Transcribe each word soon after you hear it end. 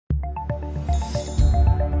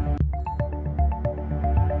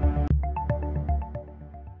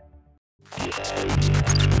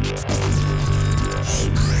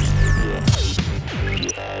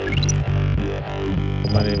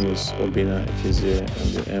Obinna Ekezie.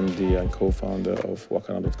 I'm the MD and co-founder of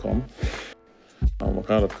Wakanow.com.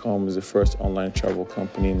 Wakanow.com is the first online travel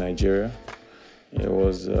company in Nigeria. It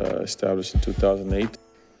was established in 2008.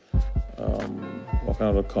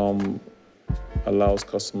 Wakanow.com allows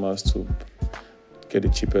customers to get the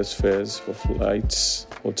cheapest fares for flights,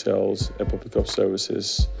 hotels, airport pickup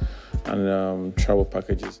services, and travel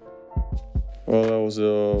packages. Well, I was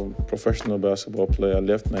a professional basketball player. I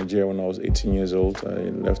left Nigeria when I was 18 years old. I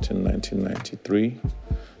left in 1993.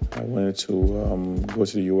 I wanted to go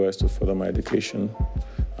to the US to further my education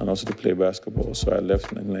and also to play basketball. So I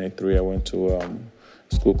left in 1993. I went to a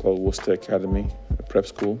school called Worcester Academy, a prep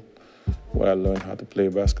school, where I learned how to play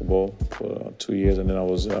basketball for 2 years. And then I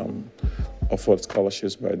was offered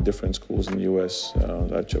scholarships by different schools in the US. I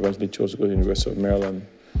eventually chose to go to the University of Maryland,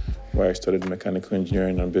 where I studied mechanical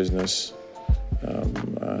engineering and business.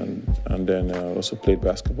 And then also played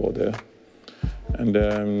basketball there. And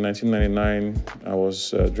in 1999, I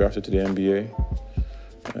was drafted to the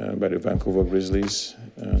NBA by the Vancouver Grizzlies.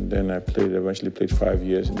 And then I eventually played 5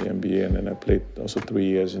 years in the NBA, and then I played also 3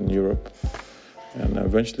 years in Europe. And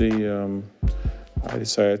eventually, I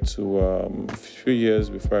decided to, a few years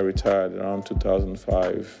before I retired, around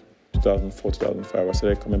 2004, 2005, I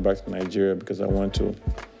started coming back to Nigeria because I wanted to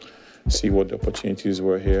see what the opportunities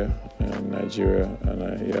were here in Nigeria. And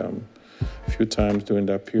a few times during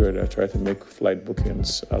that period, I tried to make flight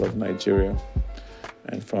bookings out of Nigeria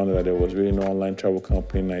and found that there was really no online travel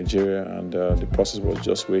company in Nigeria, and the process was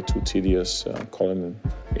just way too tedious, calling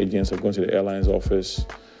the agents or going to the airline's office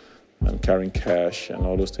and carrying cash and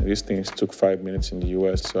all those things. These things took 5 minutes in the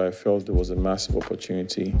US, so I felt there was a massive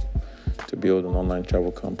opportunity to build an online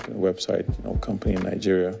travel company, website, company in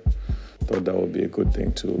Nigeria. Thought that would be a good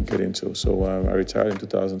thing to get into. So I retired in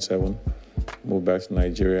 2007, moved back to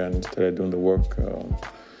Nigeria and started doing the work.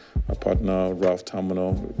 My partner, Ralph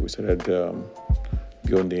Tamino, we started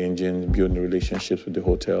building the engine, building the relationships with the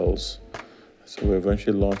hotels. So we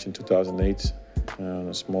eventually launched in 2008 on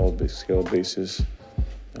a small scale basis.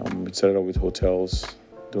 We started out with hotels,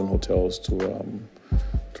 doing hotels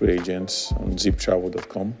through agents on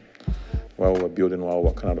ziptravel.com while we were building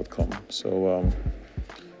Wakanow.com. So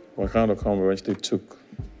Wakanow.com eventually took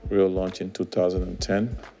real launch in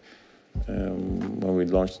 2010 when we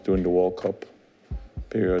launched during the World Cup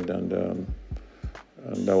period, and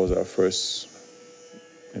that was our first,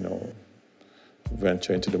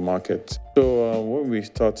 venture into the market. So when we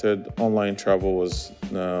started, online travel was,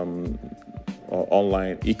 or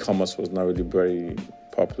online e-commerce was not really very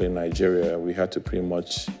popular in Nigeria. We had to pretty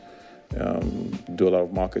much do a lot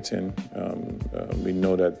of marketing. We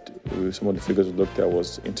know that some of the figures we looked at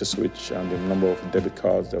was InterSwitch and the number of debit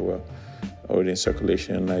cards that were already in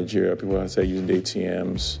circulation in Nigeria. People had started using the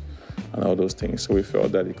ATMs and all those things. So we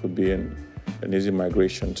felt that it could be an easy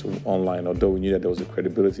migration to online, although we knew that there was a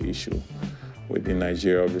credibility issue within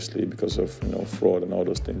Nigeria, obviously, because of fraud and all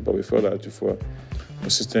those things. But we felt that if we're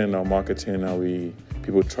persistent in our marketing and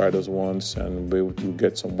people tried us once and we would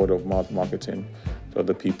get some word of mouth marketing to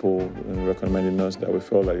other people and recommending us, that we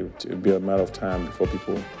felt like it would be a matter of time before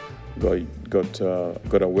people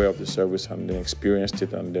got aware of the service and then experienced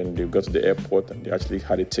it, and then they got to the airport and they actually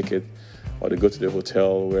had a ticket, or they go to the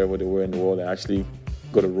hotel wherever they were in the world and actually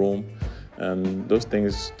got a room, and those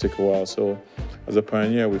things take a while. So as a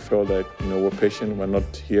pioneer, we felt that we're patient. We're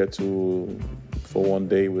not here for one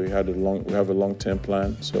day. We have a long-term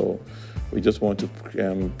plan. So we just want to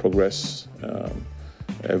progress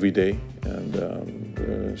every day,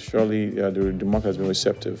 and surely the market has been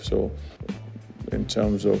receptive. So in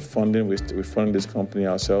terms of funding, we funded this company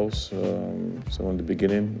ourselves, so in the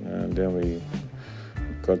beginning, and then we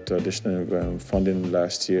got additional funding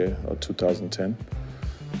last year, or 2010.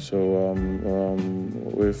 So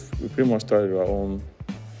we pretty much started our own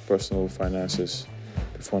personal finances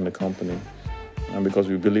to fund the company, and because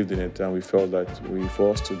we believed in it and we felt that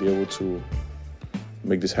for us to be able to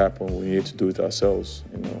make this happen, we needed to do it ourselves,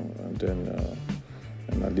 and then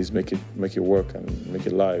and at least make it work and make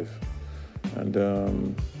it live. And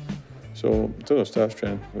so in terms of staff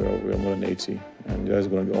strength, we are more than 80, and that's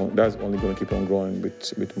only going to keep on growing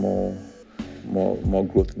with more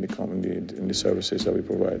growth in the services that we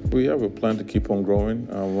provide. We have a plan to keep on growing.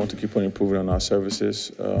 We want to keep on improving on our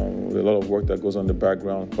services. With a lot of work that goes on in the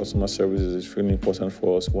background, customer services is really important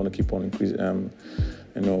for us. We want to keep on increasing,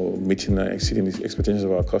 meeting and exceeding the expectations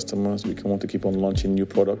of our customers. We want to keep on launching new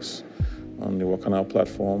products on the Wakanow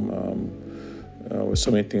platform. With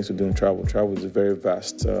so many things to do in travel. Travel is a very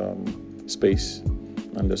vast space,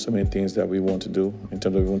 and there's so many things that we want to do in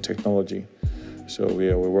terms of even technology. So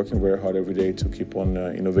we're working very hard every day to keep on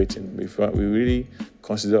innovating. We really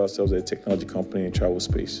consider ourselves a technology company in travel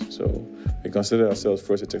space. So we consider ourselves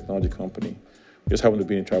first a technology company. We just happen to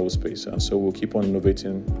be in travel space. And so we'll keep on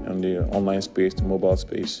innovating in the online space, the mobile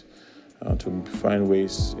space, to find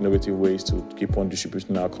ways, innovative ways to keep on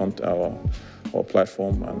distributing our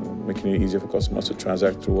platform and making it easier for customers to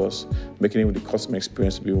transact through us, making the customer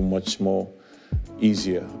experience to be much more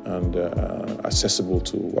easier and accessible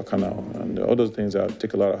to Wakanow. And all those things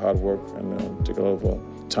take a lot of hard work and take a lot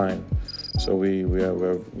of time. So we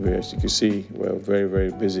are, as you can see, we're very,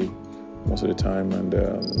 very busy most of the time, and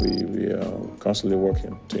we are constantly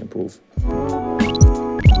working to improve.